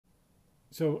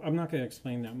So I'm not going to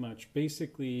explain that much.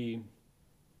 Basically,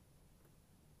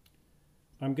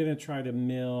 I'm going to try to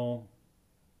mill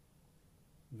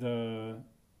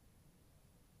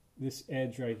this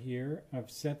edge right here.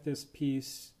 I've set this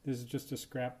piece, this is just a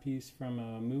scrap piece from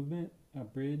a movement, a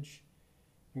bridge.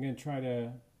 I'm going to try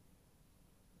to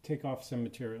take off some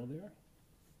material there.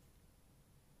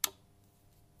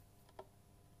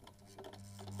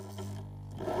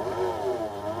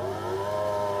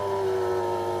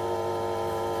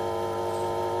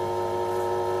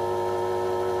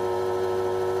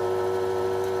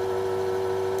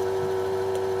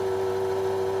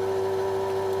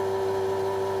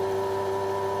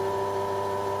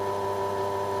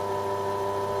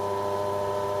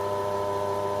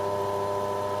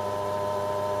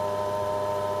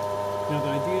 Now the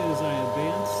idea is I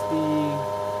advance the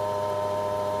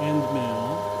end mill,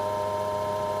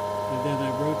 and then I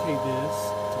rotate this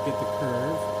to get the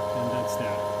curve, and that's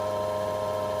that.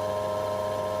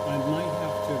 I might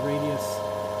have to radius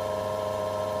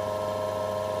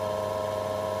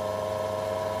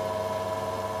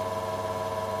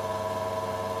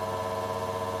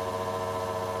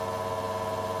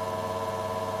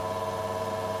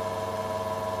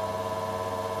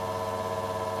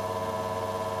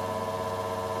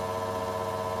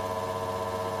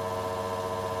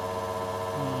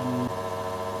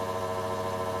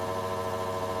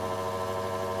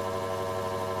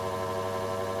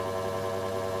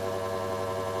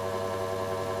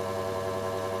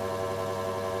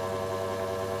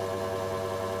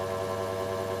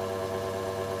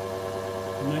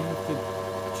I might have to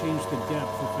change the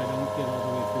depth if I don't get all the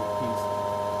way through the piece.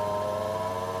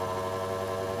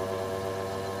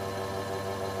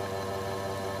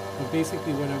 But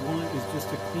basically what I want is just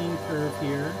a clean curve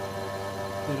here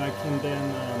that I can then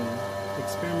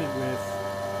experiment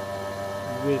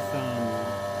with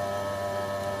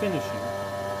finishing.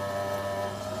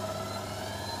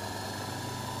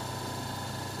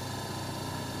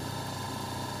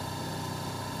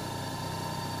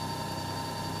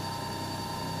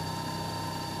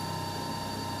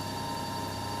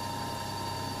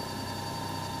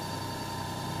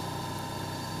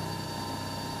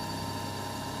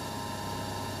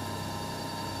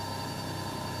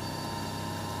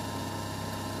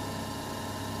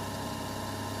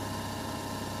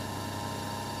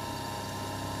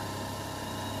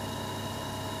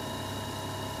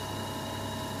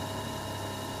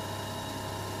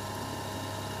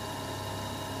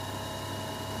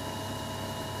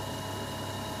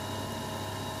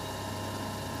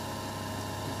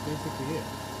 Basically it.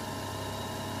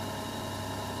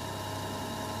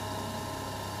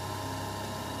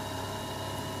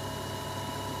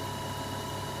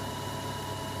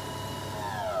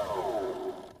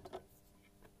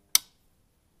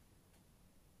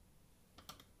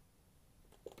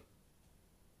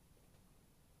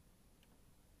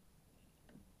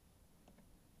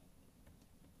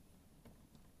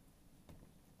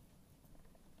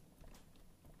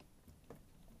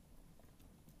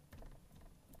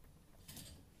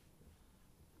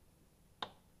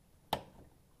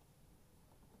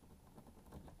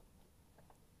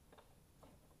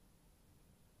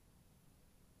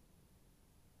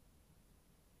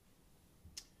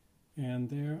 And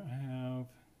there I have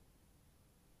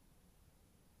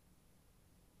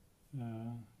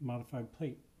the modified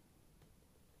plate.